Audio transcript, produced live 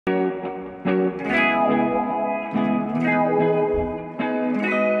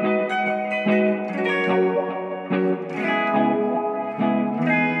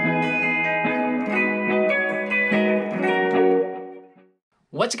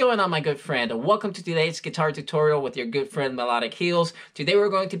What's going on, my good friend? Welcome to today's guitar tutorial with your good friend Melodic Heels. Today we're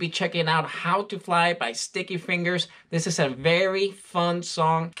going to be checking out How to Fly by Sticky Fingers. This is a very fun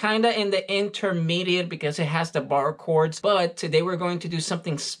song, kinda in the intermediate because it has the bar chords, but today we're going to do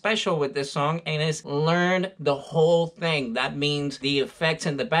something special with this song, and it's learn the whole thing. That means the effects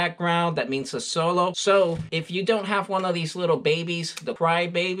in the background, that means the solo. So if you don't have one of these little babies, the Cry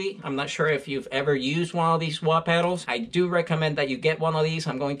Baby, I'm not sure if you've ever used one of these wah pedals, I do recommend that you get one of these.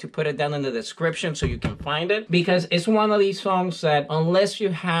 I'm going to put it down in the description so you can find it, because it's one of these songs that unless you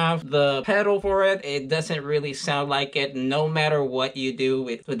have the pedal for it, it doesn't really sound like it no matter what you do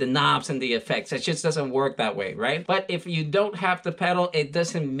with the knobs and the effects. It just doesn't work that way, right? But if you don't have the pedal, it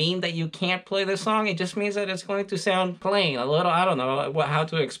doesn't mean that you can't play the song. It just means that it's going to sound plain, a little, I don't know how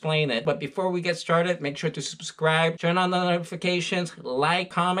to explain it. But before we get started, make sure to subscribe, turn on the notifications, like,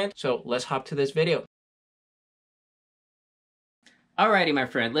 comment. So let's hop to this video. Alrighty, my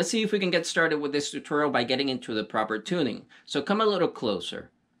friend, let's see if we can get started with this tutorial by getting into the proper tuning. So come a little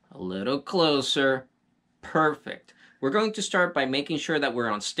closer. A little closer. Perfect. We're going to start by making sure that we're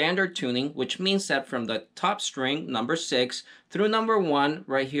on standard tuning, which means that from the top string, number 6, through number 1,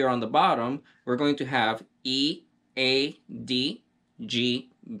 right here on the bottom, we're going to have E, A, D, G,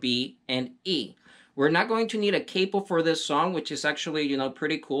 B, and E. We're not going to need a capo for this song, which is actually,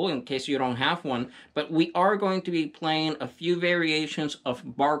 pretty cool in case you don't have one, but we are going to be playing a few variations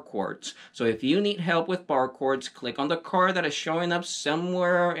of bar chords. So if you need help with bar chords, click on the card that is showing up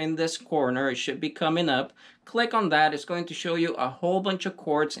somewhere in this corner. It should be coming up. Click on that. It's going to show you a whole bunch of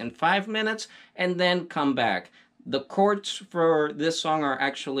chords in 5 minutes, and then come back. The chords for this song are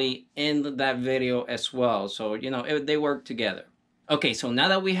actually in that video as well. So, they work together. Okay, so now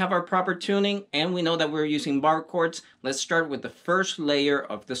that we have our proper tuning and we know that we're using bar chords, let's start with the first layer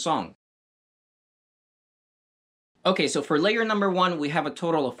of the song. Okay, so for layer number 1, we have a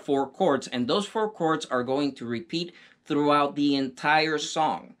total of 4 chords, and those 4 chords are going to repeat throughout the entire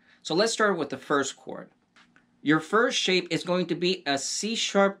song. So let's start with the first chord. Your first shape is going to be a C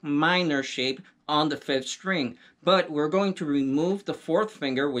sharp minor shape on the 5th string, but we're going to remove the 4th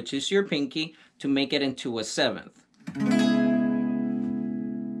finger, which is your pinky, to make it into a 7th.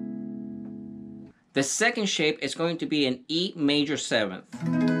 The second shape is going to be an E major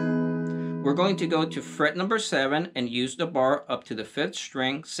 7th. We're going to go to fret number 7 and use the bar up to the 5th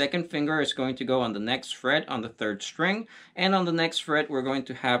string. Second finger is going to go on the next fret on the 3rd string. And on the next fret, we're going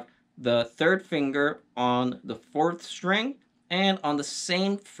to have the 3rd finger on the 4th string. And on the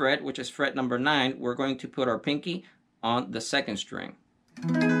same fret, which is fret number 9, we're going to put our pinky on the 2nd string.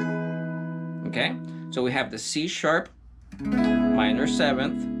 Okay, so we have the C sharp minor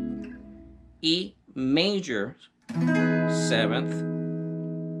 7th, E major 7th.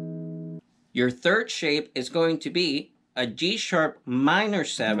 Your third shape is going to be a G sharp minor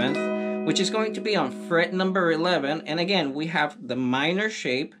 7th, which is going to be on fret number 11. And again, we have the minor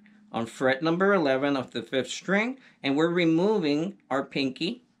shape on fret number 11 of the 5th string, and we're removing our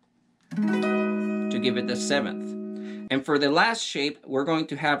pinky to give it the 7th. And for the last shape, we're going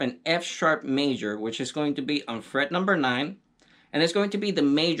to have an F sharp major, which is going to be on fret number 9, and it's going to be the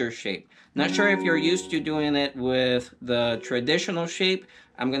major shape. Not sure if you're used to doing it with the traditional shape.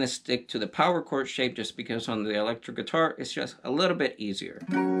 I'm going to stick to the power chord shape just because on the electric guitar, it's just a little bit easier.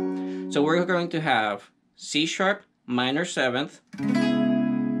 So we're going to have C sharp minor 7th.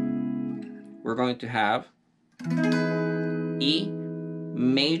 We're going to have E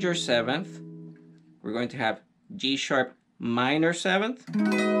major 7th. We're going to have G sharp minor 7th.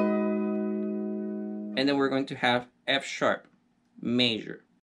 And then we're going to have F sharp major.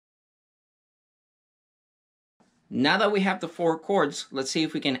 Now that we have the 4 chords, let's see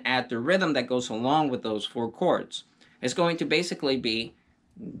if we can add the rhythm that goes along with those 4 chords. It's going to basically be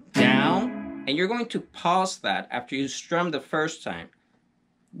down, and you're going to pause that after you strum the first time.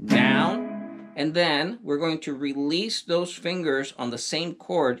 Down, and then we're going to release those fingers on the same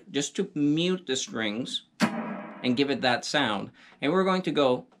chord just to mute the strings and give it that sound. And we're going to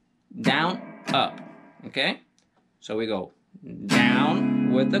go down, up, okay? So we go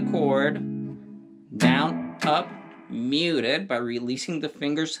down with the chord, down, up, muted by releasing the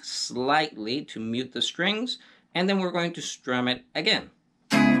fingers slightly to mute the strings, and then we're going to strum it again.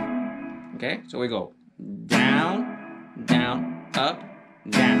 Okay, so we go down, down, up,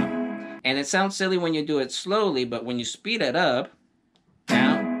 down. And it sounds silly when you do it slowly, but when you speed it up,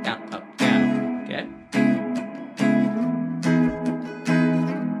 down, down, up, down, okay?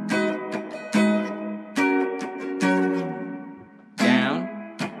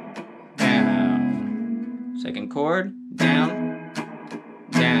 Second chord, down,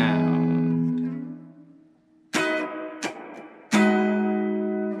 down.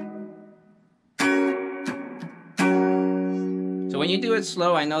 when you do it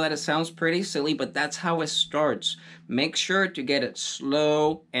slow, I know that it sounds pretty silly, but that's how it starts. Make sure to get it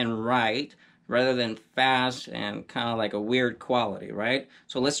slow and right, rather than fast and kind of like a weird quality, right?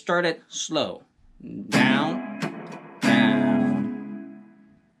 So let's start it slow. Down, down,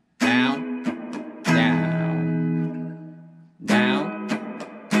 down, down,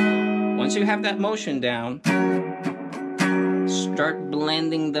 down. Once you have that motion down, start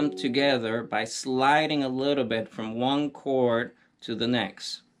blending them together by sliding a little bit from one chord to the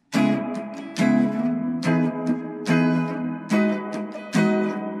next. You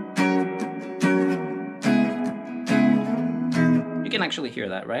can actually hear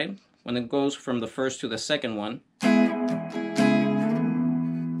that, right? When it goes from the first to the second one. There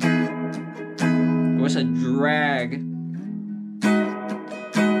was a drag.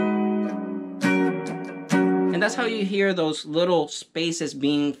 And that's how you hear those little spaces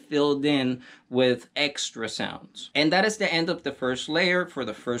being filled in with extra sounds. And that is the end of the first layer for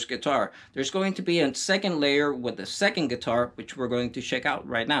the first guitar. There's going to be a second layer with the second guitar, which we're going to check out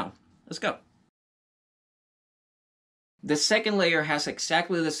right now. Let's go. The second layer has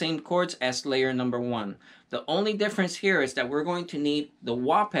exactly the same chords as layer number 1. The only difference here is that we're going to need the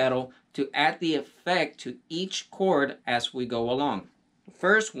wah pedal to add the effect to each chord as we go along. The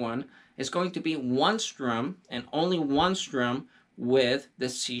first one is going to be one strum and only one strum with the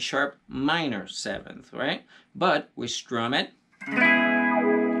C sharp minor 7th, right? But we strum it,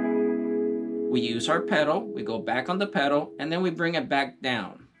 we use our pedal, we go back on the pedal, and then we bring it back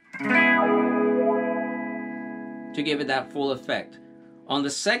down to give it that full effect. On the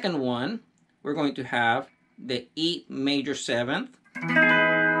second one, we're going to have the E major 7th,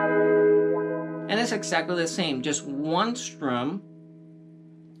 and it's exactly the same, just one strum,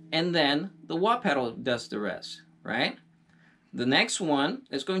 and then the wah pedal does the rest, right? The next one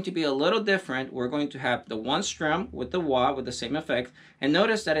is going to be a little different. We're going to have the one strum with the wah with the same effect, and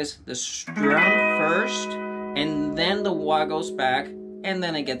notice that it's the strum first, and then the wah goes back, and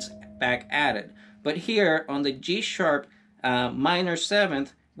then it gets back added. But here on the G sharp minor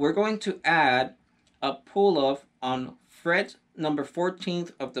 7th, we're going to add a pull-off on fret number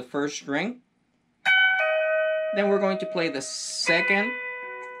 14th of the first string. Then we're going to play the second,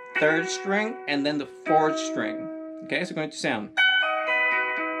 third string, and then the fourth string. Okay, so it's going to sound.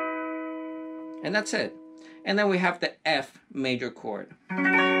 And that's it. And then we have the F major chord.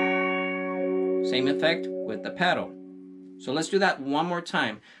 Same effect with the pedal. So let's do that one more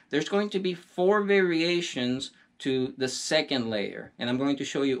time. There's going to be 4 variations to the second layer, and I'm going to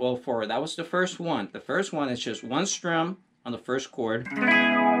show you all 4. That was the first one. The first one is just one strum on the first chord.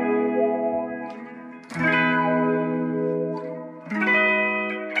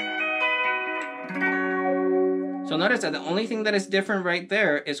 So notice that the only thing that is different right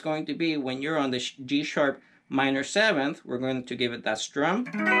there is going to be when you're on the G sharp minor 7th, we're going to give it that strum,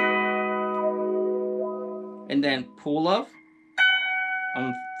 and then pull off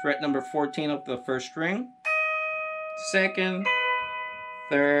on fret number 14 of the first string, second,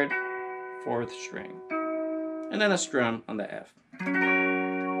 third, fourth string, and then a strum on the F.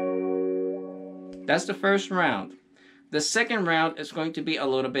 That's the first round. The second round is going to be a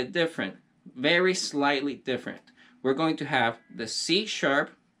little bit different, very slightly different. We're going to have the C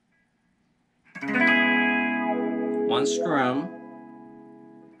sharp, one strum,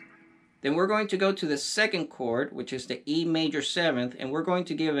 then we're going to go to the second chord, which is the E major 7th, and we're going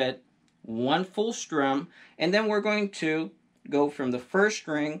to give it one full strum, and then we're going to go from the first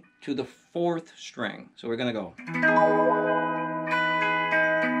string to the fourth string. So we're going to go.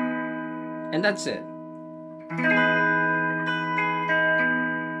 And that's it.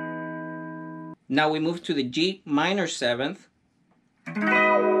 Now we move to the G minor 7th,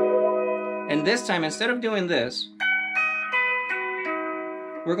 and this time, instead of doing this,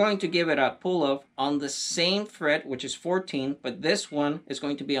 we're going to give it a pull-off on the same fret, which is 14, but this one is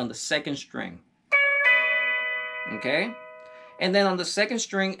going to be on the second string. Okay? And then on the second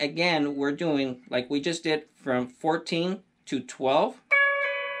string, again, we're doing like we just did from 14 to 12.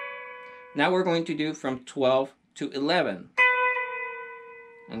 Now we're going to do from 12 to 11.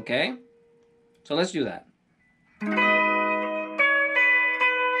 Okay? So let's do that.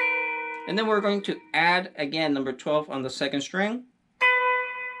 And then we're going to add, again, number 12 on the second string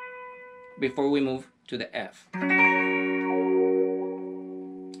before we move to the F.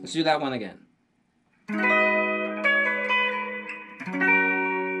 Let's do that one again.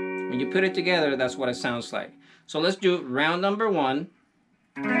 When you put it together, that's what it sounds like. So let's do round number 1.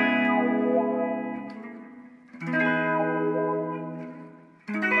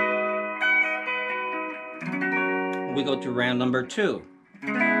 We go to round number 2.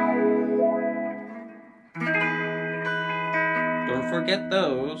 Don't forget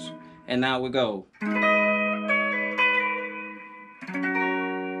those. And now we go. All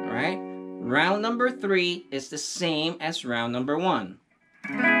right. Round number 3 is the same as round number 1.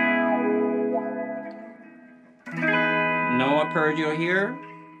 No arpeggio here.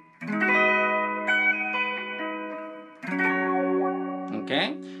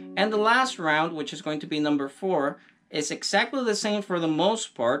 Okay. And the last round, which is going to be number 4, is exactly the same for the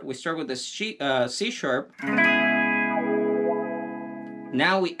most part. We start with the C sharp.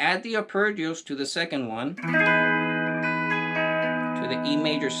 Now we add the arpeggios to the second one, to the E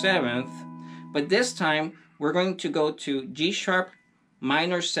major 7th. But this time, we're going to go to G sharp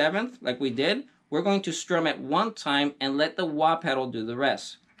minor 7th, like we did. We're going to strum it one time and let the wah pedal do the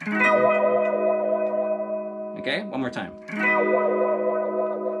rest. Okay, one more time.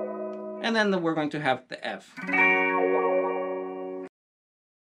 And then we're going to have the F.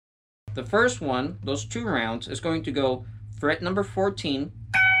 The first one, those 2 rounds, is going to go fret number 14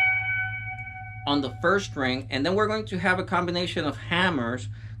 on the first string, and then we're going to have a combination of hammers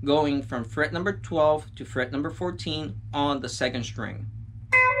going from fret number 12 to fret number 14 on the second string.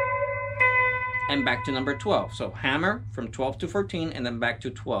 And back to number 12. So hammer from 12 to 14 and then back to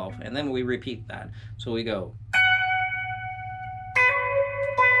 12. And then we repeat that. So we go.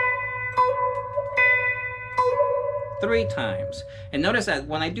 Three times. And notice that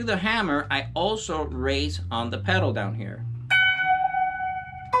when I do the hammer, I also raise on the pedal down here.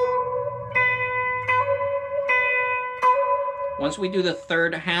 Once we do the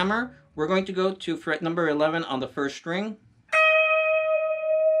third hammer, we're going to go to fret number 11 on the first string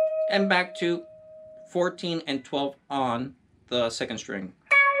and back to 14 and 12 on the second string.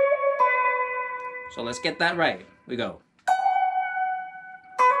 So let's get that right. We go.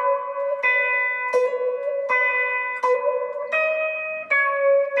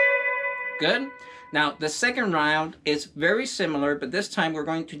 Good. Now the second round is very similar, but this time we're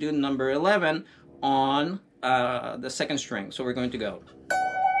going to do number 11 on the second string. So we're going to go.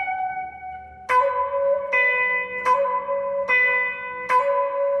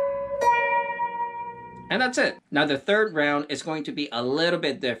 And that's it. Now the third round is going to be a little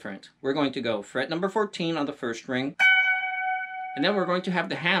bit different. We're going to go fret number 14 on the first string, and then we're going to have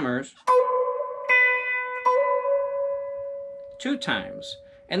the hammers 2 times.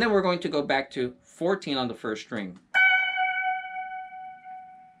 And then we're going to go back to 14 on the first string.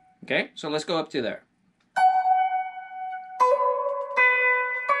 Okay, so let's go up to there.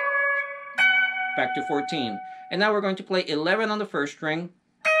 Back to 14. And now we're going to play 11 on the first string,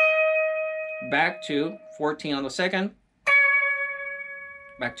 back to 14 on the second,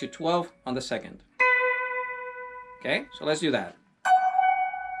 back to 12 on the second. Okay, so let's do that.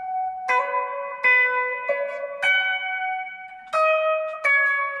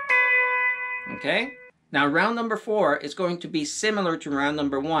 Okay, now round number 4 is going to be similar to round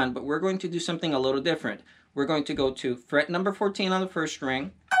number 1, but we're going to do something a little different. We're going to go to fret number 14 on the first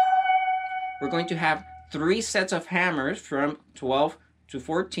string. We're going to have 3 sets of hammers from 12 to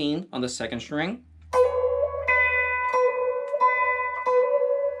 14 on the second string.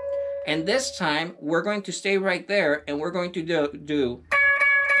 And this time, we're going to stay right there, and we're going to do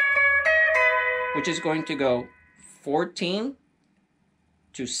which is going to go 14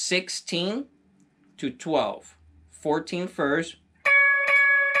 to 16 to 12. 14 first,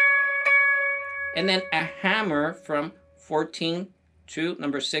 and then a hammer from 14 to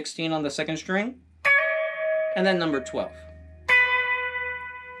number 16 on the second string, and then number 12.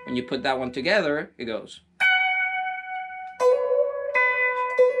 When you put that one together, it goes.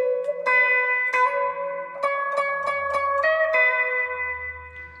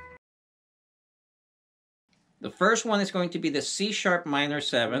 The first one is going to be the C sharp minor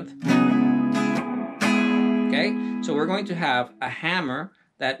 7th. Okay, so we're going to have a hammer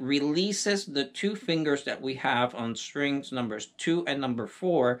that releases the 2 fingers that we have on strings numbers 2 and number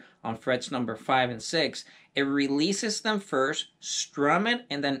 4 on frets number 5 and 6. It releases them first, strum it,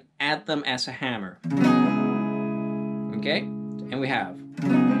 and then add them as a hammer. Okay, and we have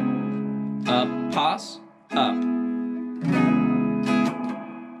up, pause, up.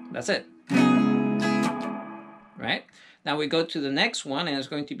 That's it. Right? Now we go to the next one, and it's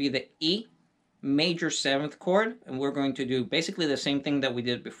going to be the E major 7th chord, and we're going to do basically the same thing that we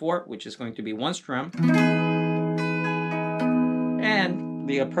did before, which is going to be 1 strum and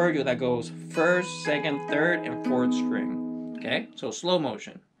the arpeggio that goes 1st, 2nd, 3rd, and 4th string. Okay, so slow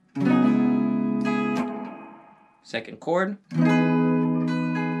motion. 2nd chord.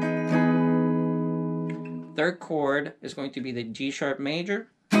 3rd chord is going to be the G sharp major,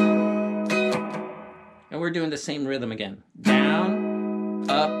 and we're doing the same rhythm again. Down,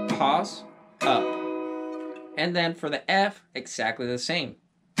 up, pause, up. And then for the F, exactly the same.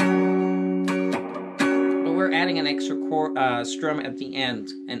 But we're adding an extra strum at the end,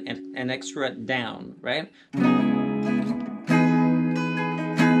 and an extra down, right?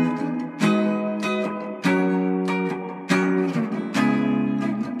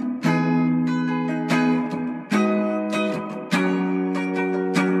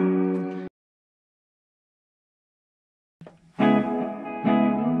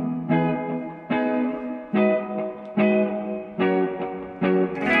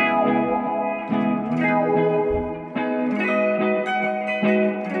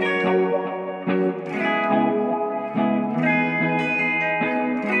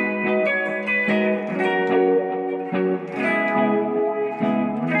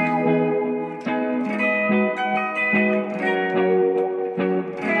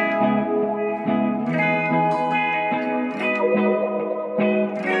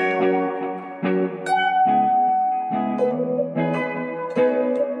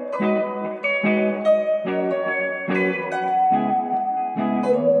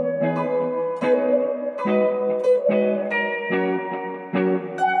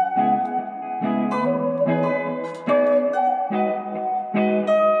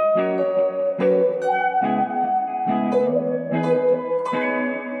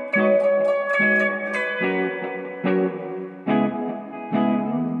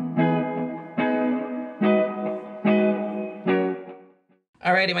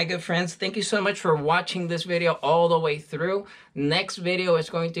 Alrighty, my good friends, thank you so much for watching this video all the way through. Next video is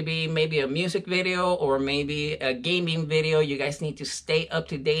going to be maybe a music video or maybe a gaming video. You guys need to stay up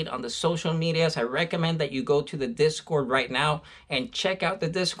to date on the social medias. I recommend that you go to the Discord right now and check out the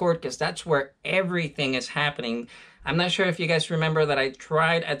Discord, because that's where everything is happening. I'm not sure if you guys remember that I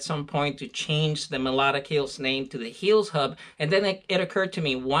tried at some point to change the Melodic Heels name to the Heels Hub, and then it occurred to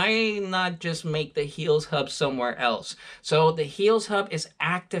me, why not just make the Heels Hub somewhere else? So the Heels Hub is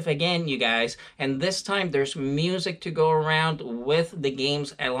active again, you guys, and this time there's music to go around with the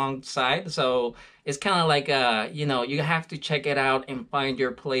games alongside. So it's kind of like, you know, you have to check it out and find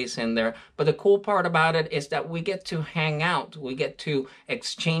your place in there. But the cool part about it is that we get to hang out. We get to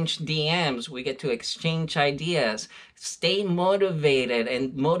exchange DMs. We get to exchange ideas, stay motivated,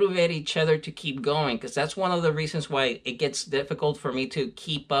 and motivate each other to keep going. Because that's one of the reasons why it gets difficult for me to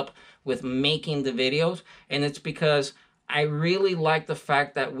keep up with making the videos. And it's because I really like the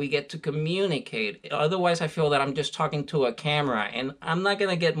fact that we get to communicate. Otherwise, I feel that I'm just talking to a camera, and I'm not going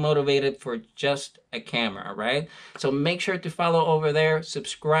to get motivated for just a camera, right? So make sure to follow over there,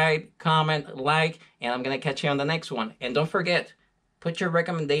 subscribe, comment, like, and I'm going to catch you on the next one. And don't forget, put your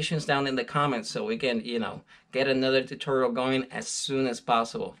recommendations down in the comments so we can, you know, get another tutorial going as soon as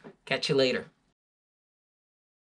possible. Catch you later.